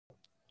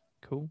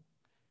Cool.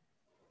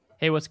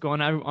 Hey, what's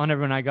going on,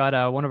 everyone? I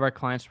got one of our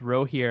clients,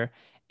 Ro, here,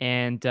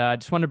 and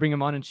just want to bring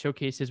him on and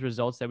showcase his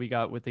results that we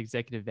got with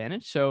Executive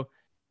Advantage. So,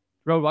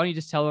 Ro, why don't you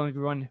just tell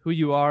everyone who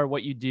you are,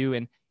 what you do,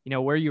 and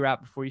where you're at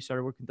before you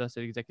started working with us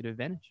at Executive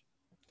Advantage?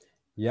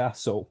 Yeah,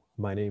 so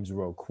my name's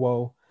Ro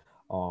Quo.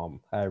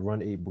 I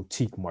run a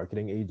boutique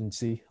marketing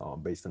agency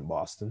based in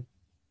Boston,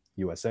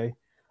 USA.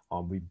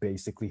 We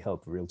basically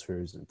help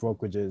realtors and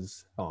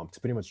brokerages to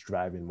pretty much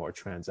drive in more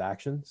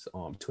transactions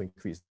to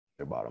increase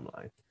their bottom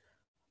line.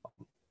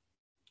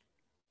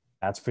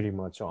 That's pretty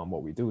much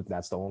what we do.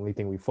 That's the only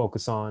thing we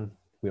focus on.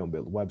 We don't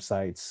build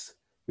websites.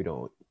 We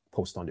don't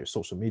post on their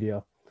social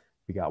media.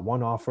 We got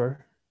one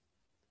offer,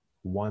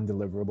 one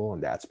deliverable,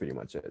 and that's pretty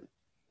much it.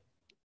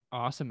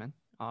 Awesome, man.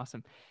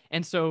 Awesome.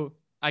 And so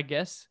I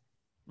guess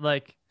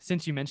like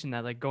since you mentioned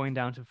that, like going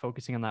down to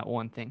focusing on that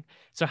one thing.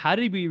 So how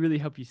did we really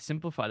help you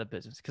simplify the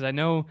business? Because I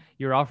know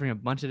you're offering a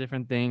bunch of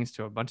different things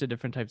to a bunch of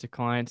different types of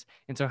clients.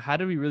 And so how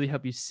do we really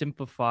help you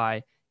simplify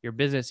your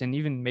business and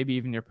even maybe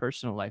even your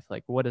personal life?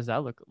 Like what did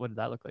that look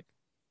like?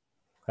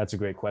 That's a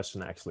great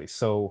question, actually.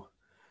 So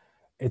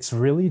it's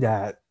really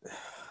that.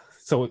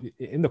 So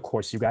in the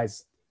course, you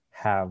guys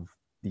have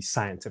the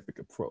scientific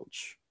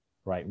approach,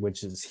 right?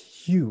 Which is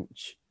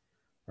huge,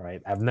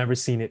 right? I've never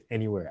seen it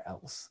anywhere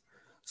else.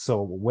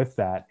 So with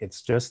that,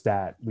 it's just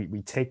that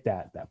we take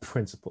that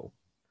principle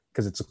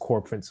because it's a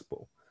core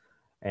principle.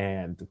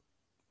 And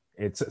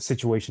it's a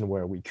situation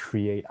where we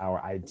create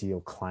our ideal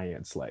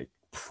clients like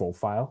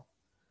profile.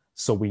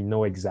 So we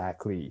know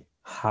exactly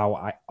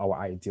how our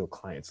ideal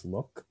clients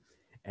look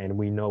and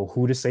we know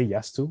who to say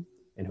yes to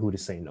and who to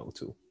say no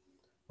to,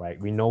 right?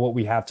 We know what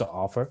we have to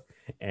offer.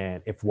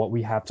 And if what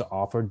we have to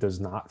offer does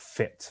not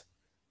fit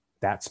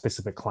that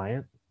specific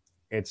client,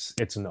 it's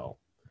no.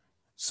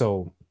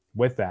 So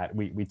with that,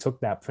 we took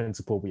that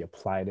principle, we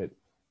applied it,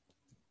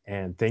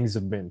 and things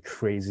have been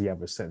crazy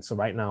ever since. So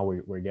right now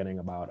we're getting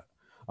about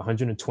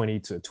 120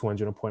 to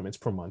 200 appointments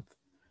per month.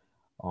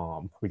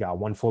 We got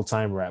one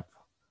full-time rep,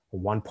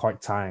 one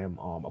part-time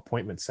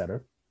appointment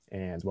setter,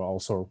 and we're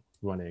also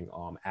running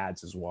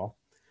ads as well.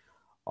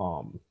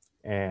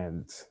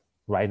 And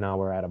right now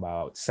we're at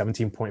about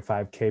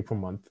 17.5K per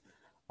month,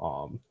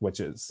 which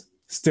is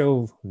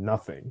still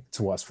nothing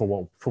to us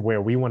for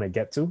where we want to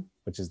get to,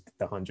 which is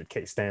the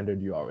 100K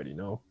standard. You already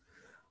know,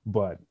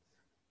 but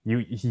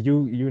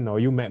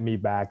you met me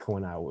back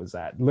when I was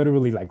at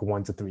literally like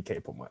 1 to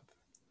 3K per month.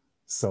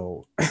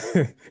 So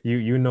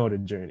you know the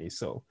journey.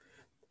 So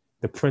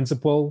the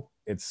principle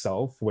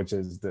itself, which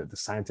is the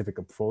scientific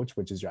approach,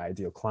 which is your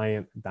ideal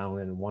client down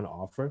in one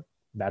offer,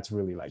 that's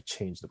really like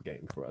changed the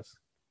game for us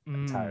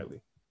Mm,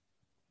 entirely.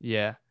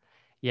 yeah.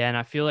 Yeah. And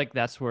I feel like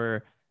that's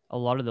where a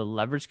lot of the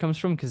leverage comes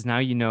from because now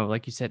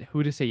like you said,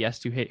 who to say yes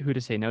to, who to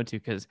say no to.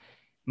 Because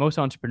most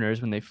entrepreneurs,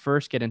 when they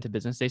first get into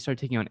business, they start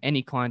taking on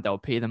any client that will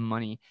pay them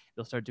money.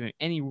 They'll start doing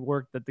any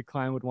work that the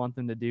client would want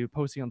them to do,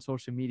 posting on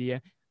social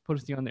media,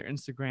 posting on their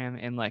Instagram.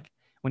 And like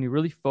when you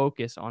really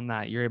focus on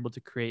that, you're able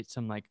to create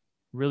some like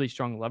really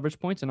strong leverage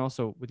points and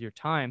also with your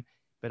time,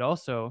 but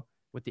also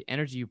with the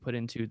energy you put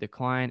into the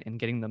client and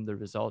getting them the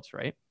results,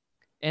 right?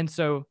 And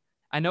so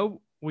I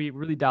know we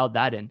really dialed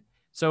that in.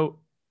 So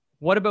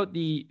what about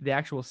the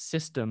actual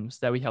systems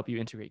that we help you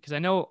integrate? Because I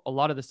know a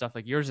lot of the stuff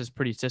like yours is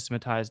pretty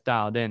systematized,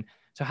 dialed in.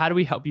 So how do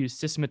we help you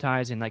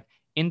systematize and like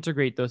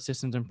integrate those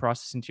systems and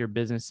process into your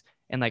business?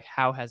 And like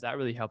how has that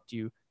really helped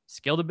you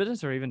scale the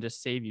business or even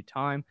just save you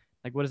time?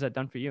 Like what has that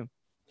done for you?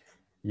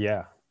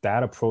 Yeah,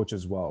 that approach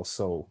as well.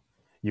 So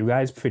you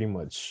guys pretty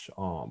much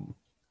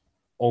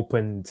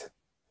opened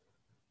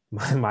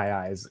my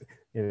eyes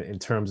in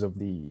terms of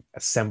the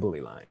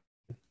assembly line.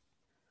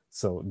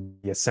 So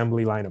the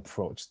assembly line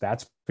approach,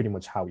 that's pretty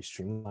much how we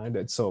streamlined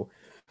it. So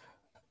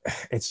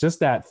it's just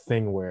that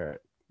thing where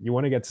you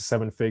want to get to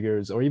 7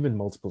 figures or even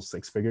multiple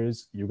 6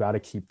 figures, you got to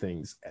keep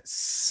things as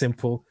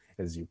simple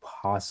as you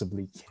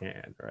possibly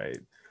can, right?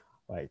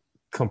 Like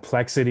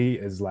complexity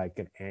is like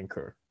an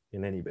anchor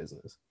in any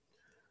business.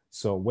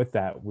 So with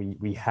that,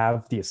 we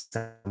have the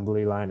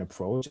assembly line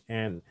approach,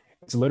 and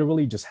it's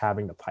literally just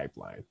having the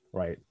pipeline,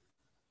 right?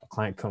 A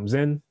client comes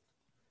in,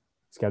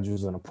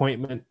 schedules an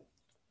appointment.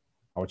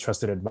 Our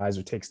trusted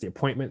advisor takes the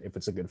appointment. If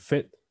it's a good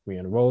fit, we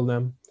enroll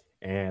them.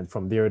 And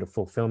from there, the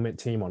fulfillment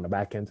team on the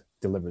back end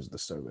delivers the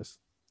service.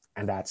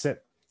 And that's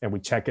it. And we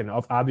check in.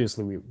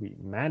 Obviously, we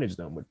manage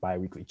them with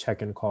biweekly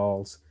check-in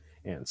calls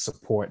and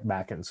support,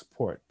 back end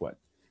support. But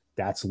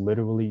that's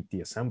literally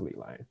the assembly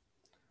line,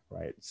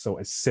 right? So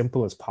as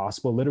simple as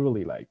possible,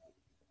 literally like,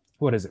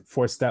 what is it?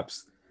 4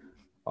 steps,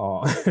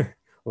 uh,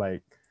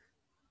 like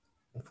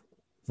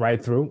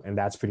right through. And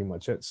that's pretty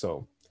much it.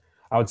 So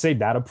I would say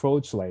that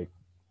approach, like,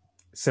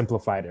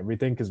 simplified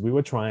everything because we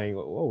were trying,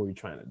 what were we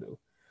trying to do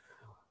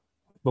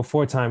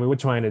before time? We were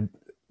trying to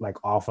like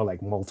offer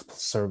like multiple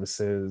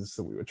services.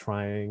 So we were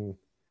trying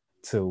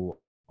to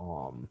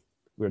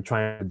we were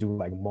trying to do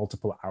like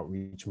multiple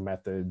outreach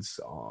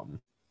methods,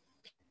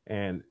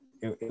 and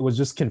it was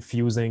just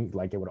confusing.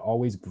 Like it would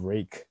always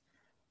break.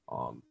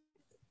 um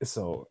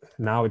so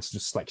now it's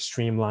just like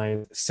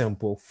streamlined,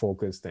 simple,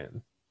 focused,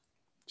 and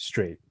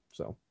straight.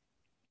 So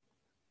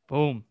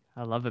Boom.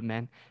 I love it,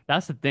 man.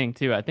 That's the thing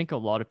too. I think a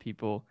lot of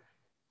people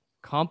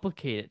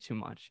complicate it too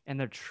much and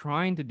they're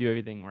trying to do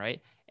everything right.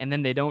 And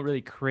then they don't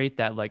really create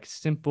that like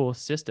simple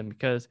system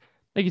because,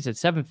 like you said,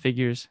 7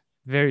 figures,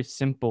 very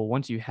simple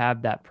once you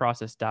have that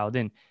process dialed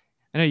in.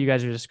 I know you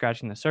guys are just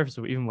scratching the surface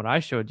of even what I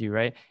showed you,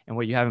 right? And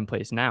what you have in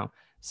place now.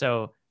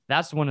 So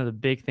that's one of the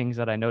big things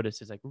that I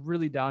noticed is like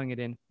really dialing it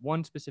in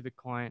one specific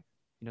client,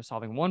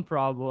 solving one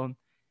problem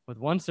with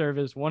one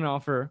service, one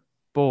offer.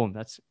 Boom.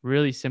 That's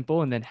really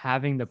simple. And then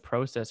having the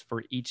process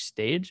for each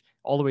stage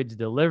all the way to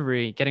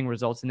delivery, getting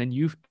results. And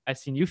then I've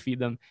seen you feed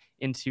them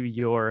into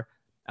your,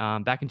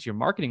 back into your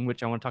marketing,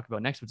 which I want to talk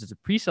about next, which is a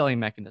pre-selling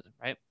mechanism,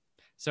 right?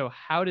 So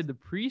how did the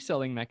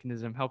pre-selling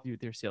mechanism help you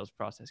with your sales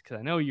process? Because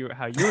I know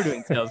how you were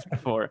doing sales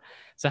before.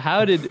 So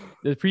how did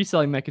the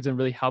pre-selling mechanism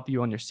really help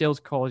you on your sales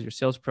calls, your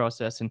sales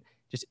process, and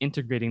just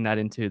integrating that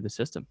into the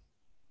system?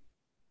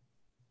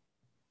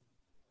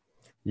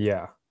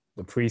 yeah,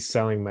 the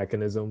pre-selling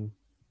mechanism,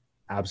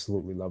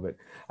 absolutely love it.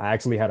 I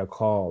actually had a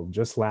call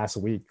just last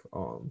week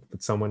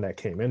with someone that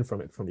came in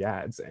from the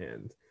ads,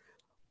 and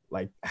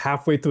like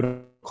halfway through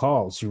the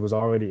call, she was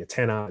already a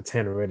 10 out of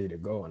 10 ready to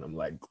go. And I'm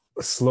like,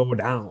 slow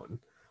down.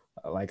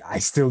 Like, I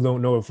still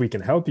don't know if we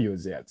can help you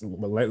as yet.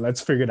 But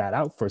let's figure that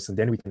out first, and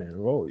then we can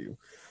enroll you.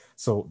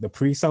 So the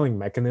pre-selling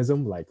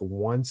mechanism, like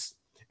once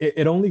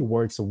it only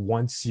works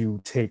once you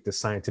take the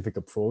scientific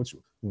approach,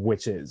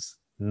 which is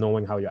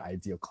knowing how your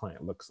ideal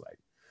client looks like.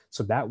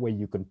 So that way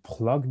you can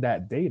plug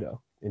that data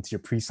into your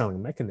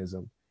pre-selling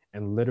mechanism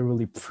and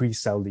literally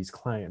pre-sell these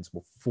clients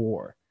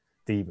before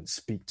they even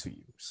speak to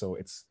you. So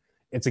it's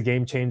a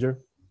game changer.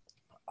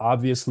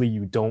 Obviously,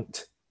 you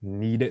don't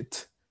need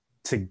it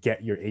to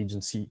get your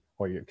agency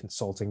or your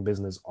consulting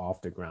business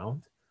off the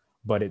ground,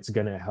 but it's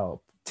going to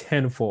help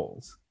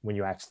tenfold when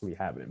you actually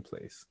have it in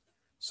place.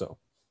 So,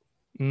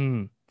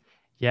 Mm.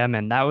 Yeah,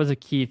 man, that was a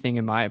key thing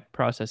in my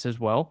process as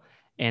well.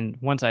 And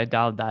once I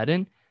dialed that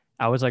in,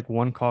 I was like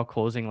one call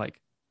closing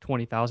like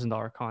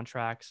 $20,000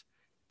 contracts,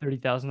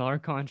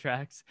 $30,000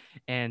 contracts.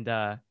 And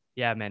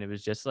yeah, man, it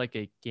was just like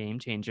a game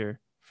changer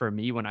for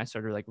me when I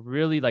started like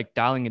really like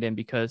dialing it in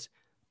because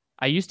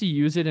I used to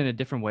use it in a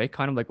different way,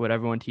 kind of like what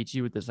everyone teaches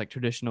you with this like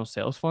traditional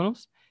sales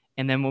funnels.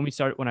 And then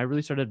when I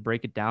really started to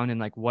break it down and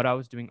like what I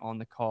was doing on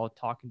the call,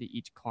 talking to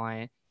each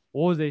client,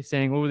 what was they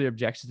saying, what were their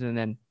objections, and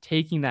then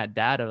taking that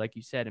data, like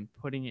you said, and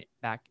putting it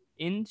back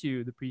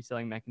into the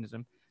pre-selling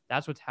mechanism.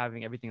 That's what's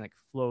having everything like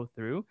flow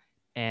through.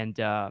 And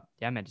yeah,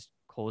 man, just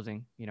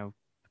closing,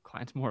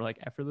 clients more like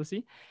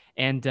effortlessly.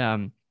 And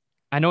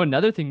I know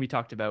another thing we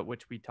talked about,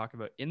 which we talk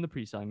about in the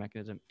pre-selling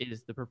mechanism,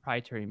 is the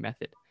proprietary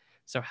method.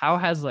 So how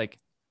has like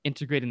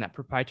integrating that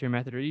proprietary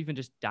method or even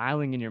just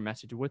dialing in your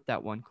message with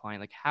that one client,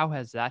 like how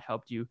has that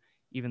helped you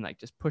even like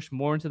just push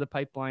more into the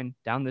pipeline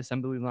down the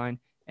assembly line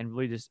and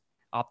really just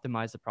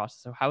optimize the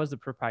process? So how is the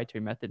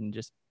proprietary method and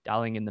just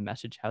dialing in the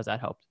message, how's that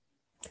helped?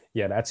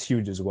 yeah, that's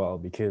huge as well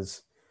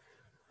because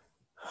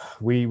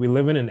we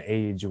live in an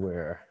age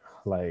where,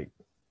 like,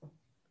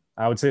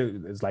 I would say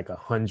there's like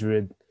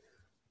 100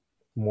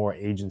 more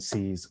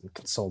agencies and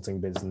consulting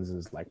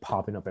businesses like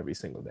popping up every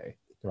single day,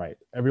 right?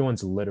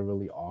 Everyone's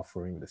literally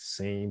offering the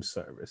same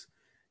service.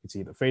 It's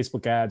either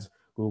Facebook ads,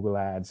 Google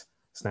ads,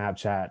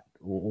 Snapchat,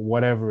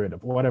 whatever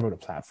the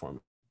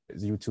platform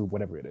is, YouTube,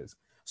 whatever it is.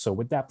 So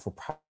with that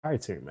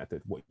proprietary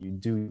method, what you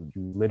do,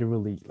 you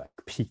literally like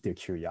pique their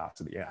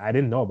curiosity. I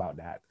didn't know about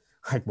that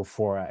like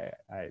before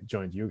I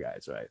joined you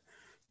guys, right?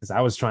 Because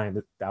I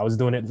was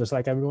doing it just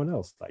like everyone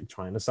else, like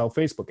trying to sell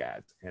Facebook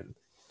ads. And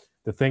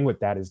the thing with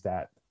that is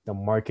that the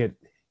market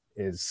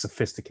is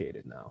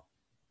sophisticated now.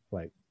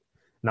 Like,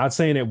 not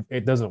saying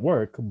it doesn't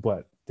work,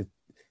 but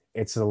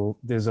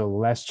there's a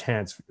less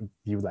chance of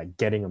you like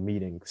getting a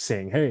meeting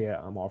saying, hey,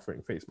 yeah, I'm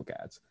offering Facebook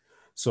ads.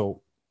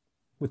 So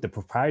with the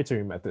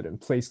proprietary method in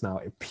place now,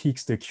 it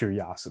piques their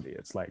curiosity.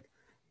 It's like,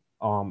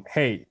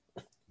 hey,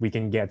 we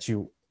can get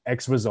you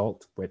X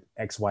result with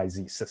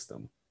XYZ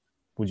system.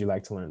 Would you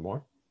like to learn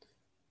more?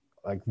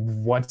 Like,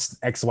 what's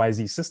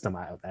XYZ system?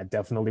 I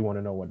definitely want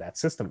to know what that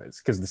system is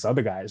because this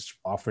other guy is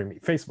offering me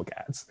Facebook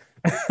ads.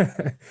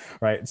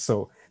 Right.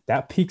 So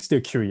that piques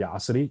their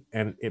curiosity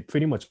and it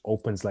pretty much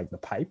opens like the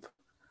pipe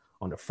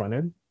on the front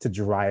end to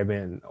drive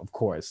in, of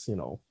course,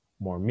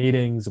 more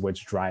meetings,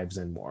 which drives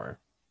in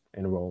more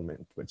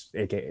enrollment, which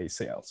AKA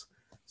sales.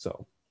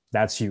 So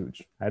that's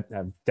huge. I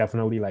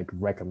definitely like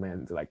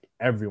recommend like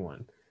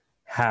everyone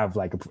have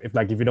like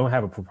if you don't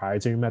have a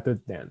proprietary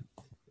method, then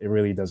it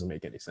really doesn't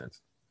make any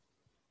sense.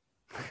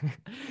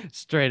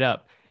 Straight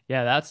up.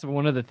 Yeah, that's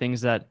one of the things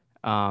that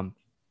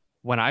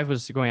when I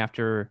was going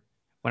after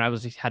when I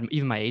was had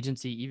even my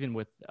agency, even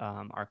with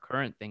our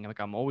current thing, like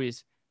I'm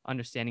always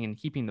understanding and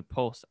keeping the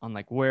pulse on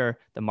like where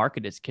the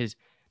market is because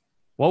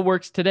what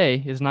works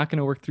today is not going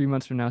to work 3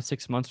 months from now,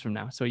 6 months from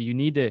now. So you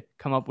need to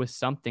come up with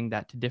something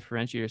that to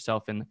differentiate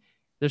yourself. And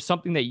there's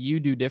something that you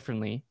do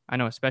differently. I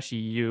know, especially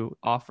you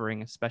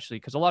offering, especially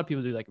because a lot of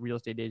people do like real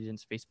estate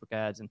agents, Facebook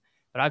ads,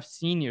 but I've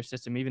seen your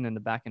system even in the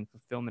back end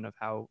fulfillment of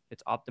how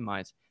it's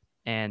optimized.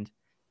 And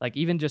like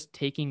even just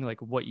taking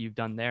like what you've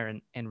done there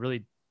and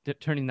really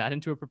turning that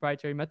into a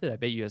proprietary method, I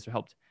bet you guys have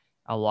helped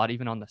a lot,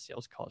 even on the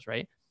sales calls,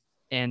 right?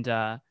 And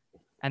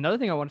another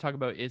thing I want to talk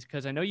about is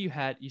because I know you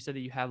said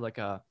that you have like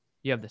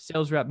you have the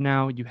sales rep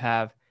now, you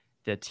have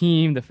the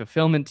team, the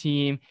fulfillment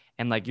team,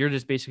 and like you're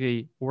just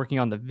basically working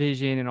on the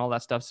vision and all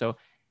that stuff. So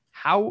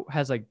how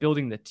has like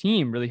building the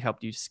team really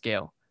helped you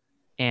scale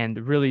and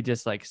really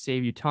just like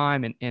save you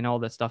time and all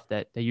the stuff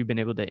that you've been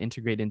able to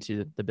integrate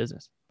into the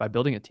business by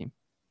building a team?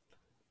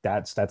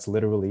 That's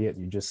literally it.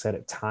 You just said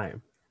it.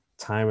 Time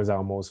is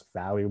our most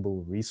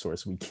valuable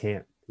resource. We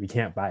can't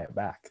buy it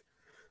back,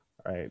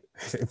 right?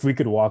 If we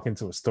could walk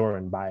into a store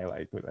and buy,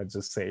 like, let's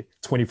just say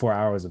 24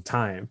 hours of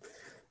time,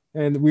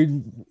 and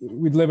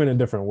we'd live in a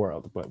different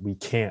world, but we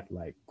can't.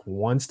 Like,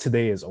 once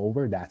today is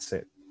over, that's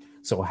it.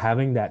 So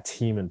having that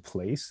team in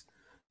place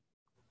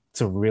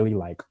to really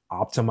like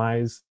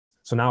optimize.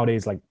 So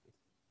nowadays, like,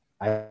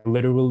 I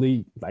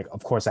literally, like,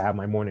 of course I have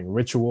my morning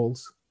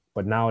rituals,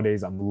 but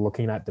nowadays I'm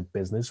looking at the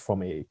business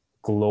from a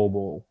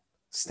global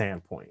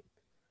standpoint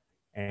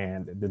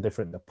and the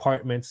different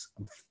departments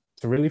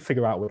to really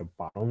figure out what a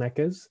bottleneck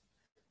is,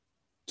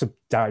 to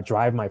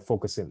drive my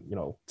focus in,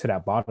 to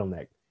that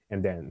bottleneck,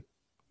 and then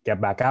get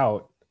back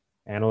out,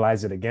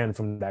 analyze it again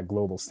from that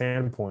global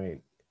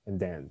standpoint, and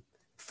then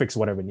fix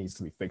whatever needs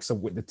to be fixed. So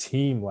with the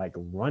team like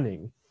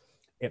running,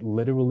 it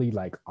literally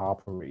like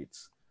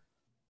operates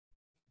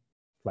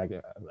like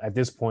at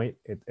this point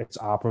it's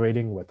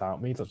operating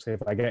without me. So say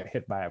if I get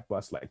hit by a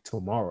bus like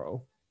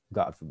tomorrow,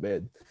 God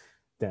forbid,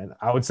 then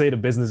I would say the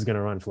business is going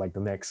to run for like the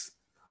next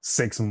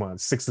 6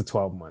 months, 6 to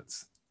 12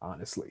 months,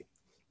 honestly,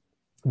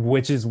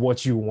 which is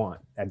what you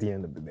want at the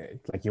end of the day.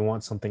 Like, you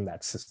want something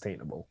that's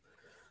sustainable.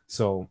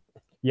 So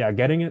yeah,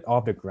 getting it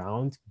off the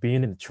ground,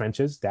 being in the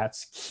trenches,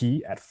 that's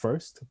key at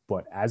first.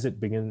 But as it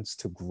begins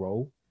to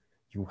grow,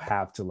 you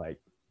have to like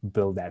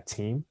build that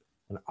team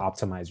and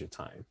optimize your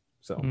time.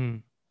 So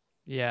Mm,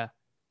 yeah,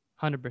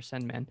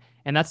 100%, man.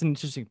 And that's an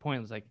interesting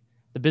point. It's like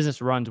the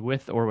business runs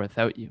with or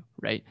without you,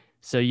 right?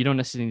 So you don't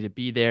necessarily need to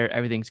be there.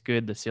 Everything's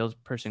good. The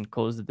salesperson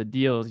closes the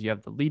deals. You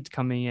have the leads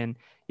coming in.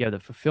 You have the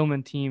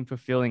fulfillment team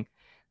fulfilling.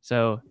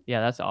 So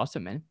yeah, that's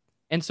awesome, man.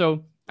 And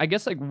so I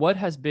guess like what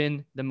has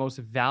been the most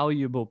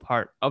valuable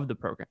part of the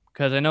program?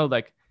 Because I know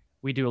like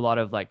we do a lot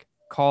of like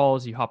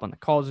calls. You hop on the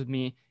calls with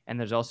me, and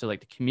there's also like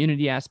the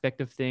community aspect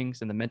of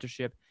things and the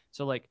mentorship.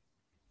 So like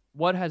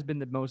what has been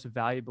the most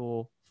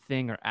valuable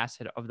thing or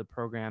asset of the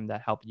program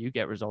that helped you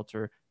get results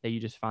or that you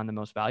just found the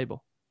most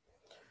valuable?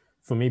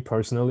 for me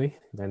personally,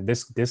 and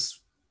this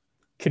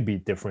could be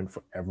different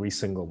for every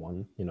single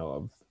one,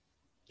 of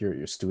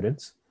your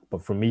students.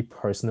 But for me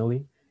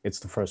personally, it's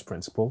the first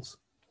principles.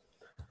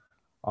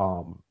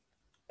 Um,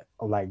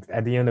 like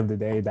at the end of the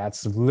day,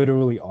 that's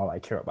literally all I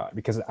care about,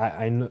 because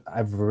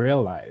I've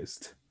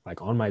realized,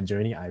 like, on my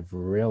journey, I've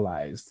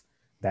realized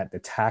that the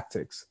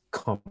tactics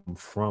come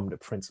from the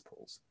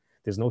principles.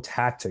 There's no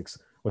tactics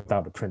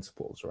without the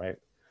principles, right?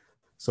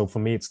 So for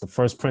me, it's the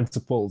first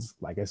principles.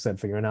 Like I said,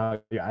 figuring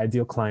out your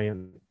ideal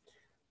client,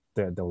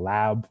 the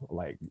lab,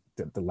 like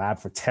the lab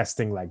for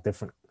testing like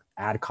different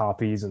ad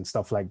copies and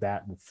stuff like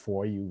that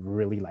before you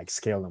really like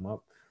scale them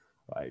up.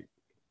 Like,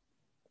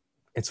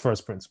 it's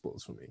first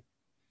principles for me.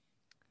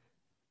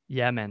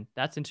 Yeah, man,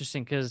 that's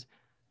interesting because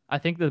I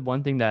think the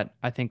one thing that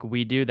I think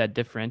we do that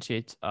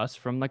differentiates us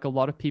from like a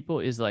lot of people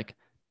is like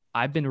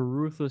I've been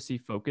ruthlessly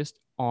focused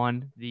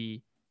on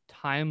the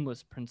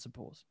timeless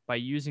principles by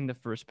using the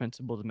first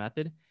principles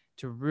method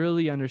to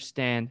really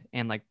understand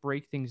and like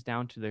break things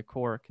down to their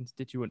core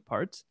constituent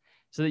parts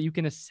so that you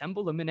can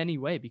assemble them in any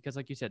way. Because,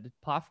 like you said, the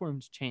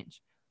platforms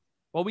change.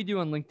 What we do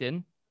on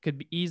LinkedIn could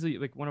be easily,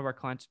 like one of our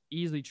clients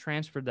easily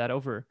transferred that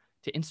over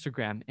to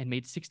Instagram and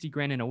made 60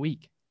 grand in a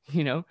week,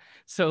 you know?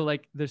 So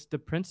like there's the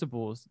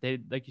principles, they,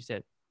 like you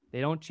said,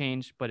 they don't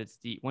change, but it's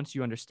the, once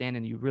you understand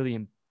and you really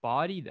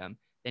embody them,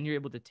 then you're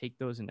able to take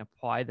those and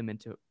apply them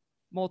into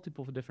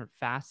multiple different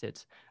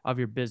facets of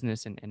your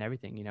business and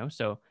everything, you know?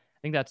 So I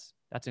think that's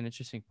an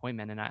interesting point,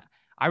 man. And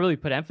I really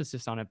put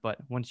emphasis on it, but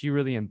once you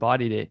really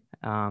embodied it,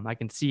 I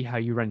can see how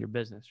you run your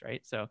business.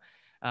 Right. So,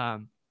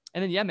 and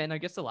then, yeah, man, I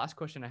guess the last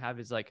question I have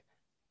is like,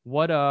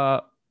 what,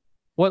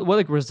 what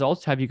like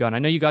results have you gotten? I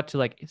know you got to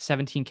like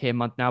 17K a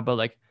month now, but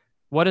like,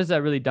 what has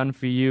that really done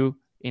for you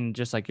in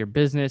just like your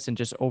business and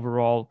just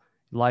overall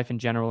life in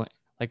general?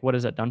 Like, what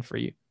has that done for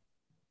you?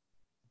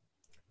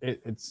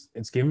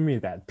 It's giving me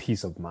that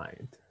peace of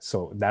mind.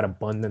 So that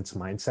abundance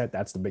mindset,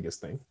 that's the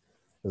biggest thing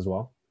as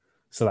well.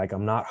 So like,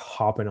 I'm not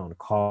hopping on a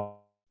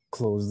call,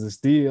 close this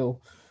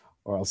deal,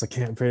 or else I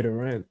can't pay the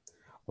rent.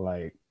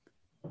 Like,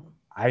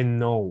 I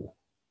know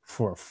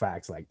for a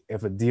fact, like,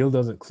 if a deal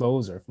doesn't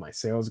close, or if my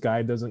sales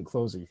guy doesn't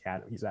close, or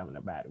he's having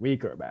a bad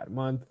week or a bad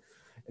month,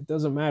 it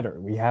doesn't matter.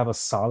 We have a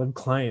solid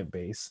client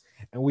base,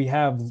 and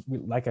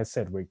like I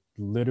said, we're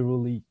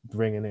literally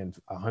bringing in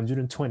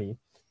 120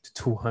 to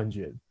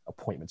 200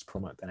 appointments per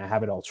month, and I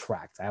have it all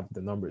tracked. I have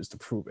the numbers to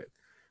prove it,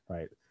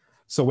 right?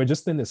 So we're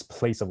just in this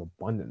place of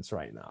abundance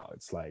right now.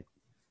 It's like,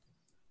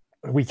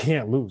 we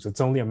can't lose. It's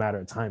only a matter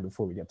of time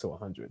before we get to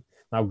 100.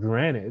 Now,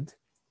 granted,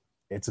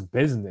 it's a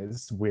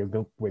business. We're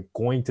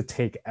going to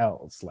take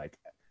L's. Like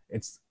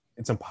it's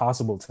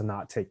impossible to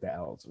not take the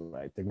L's,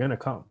 right? They're gonna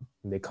come.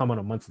 And they come on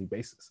a monthly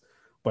basis,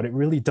 but it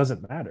really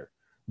doesn't matter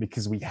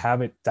because we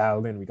have it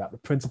dialed in. We got the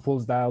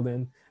principles dialed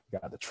in. We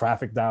got the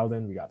traffic dialed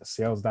in. We got the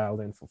sales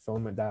dialed in.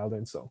 Fulfillment dialed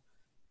in. So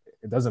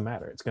it doesn't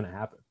matter. It's gonna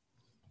happen.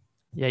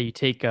 Yeah, you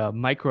take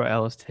micro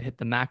L's to hit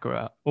the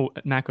macro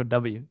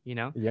W, you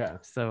know? Yeah.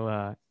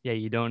 So yeah,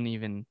 you don't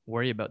even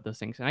worry about those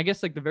things. And I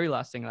guess like the very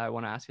last thing that I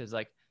want to ask is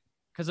like,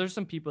 because there's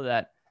some people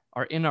that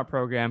are in our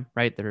program,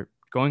 right? That are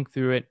going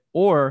through it,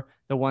 or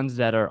the ones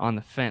that are on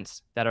the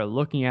fence, that are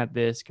looking at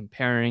this,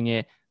 comparing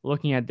it,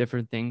 looking at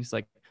different things.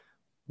 Like,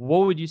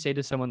 what would you say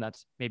to someone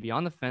that's maybe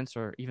on the fence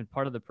or even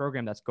part of the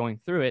program that's going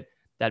through it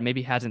that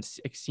maybe hasn't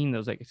seen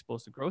those like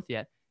explosive growth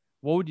yet?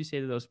 What would you say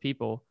to those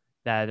people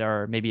that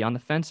are maybe on the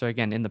fence or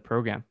again in the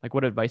program? Like,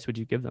 what advice would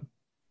you give them?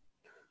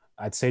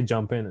 I'd say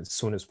jump in as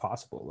soon as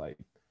possible. Like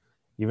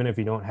even if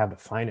you don't have the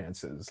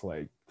finances,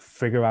 like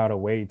figure out a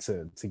way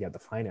to get the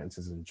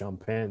finances and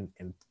jump in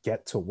and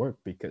get to work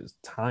because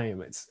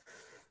time it's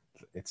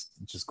it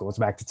just goes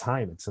back to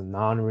time. It's a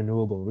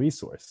non-renewable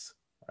resource,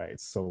 right?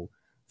 So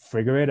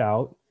figure it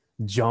out,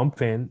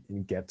 jump in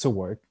and get to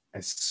work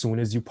as soon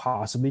as you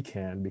possibly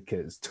can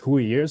because 2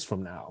 years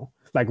from now,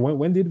 like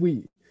when did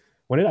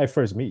I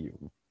first meet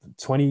you?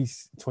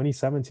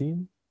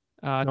 2017?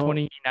 No,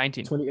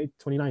 2019.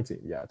 2019.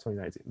 Yeah,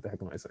 2019. The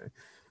heck am I saying?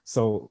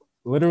 So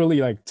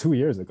literally like 2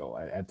 years ago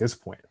at this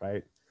point,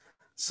 right?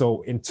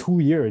 So in 2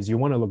 years, you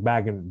want to look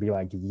back and be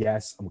like,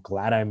 yes, I'm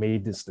glad I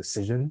made this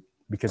decision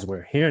because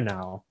we're here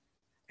now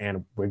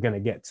and we're gonna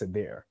get to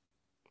there,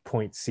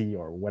 point C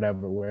or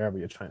whatever, wherever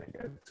you're trying to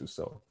get to.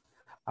 So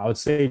I would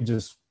say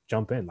just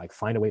jump in, like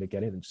find a way to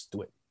get in and just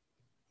do it.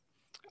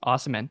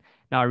 Awesome, man.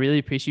 Now I really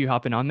appreciate you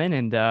hopping on, man,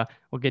 and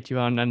we'll get you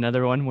on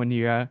another one when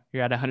you're at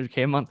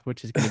 100K a month,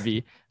 which is going to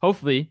be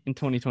hopefully in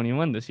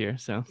 2021 this year.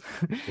 So,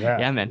 Yeah,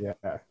 yeah, man.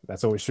 yeah.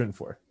 That's what we're shooting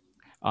for.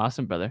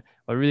 Awesome, brother.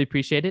 Well, I really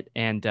appreciate it,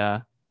 and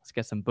let's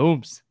get some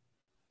booms.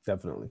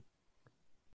 Definitely.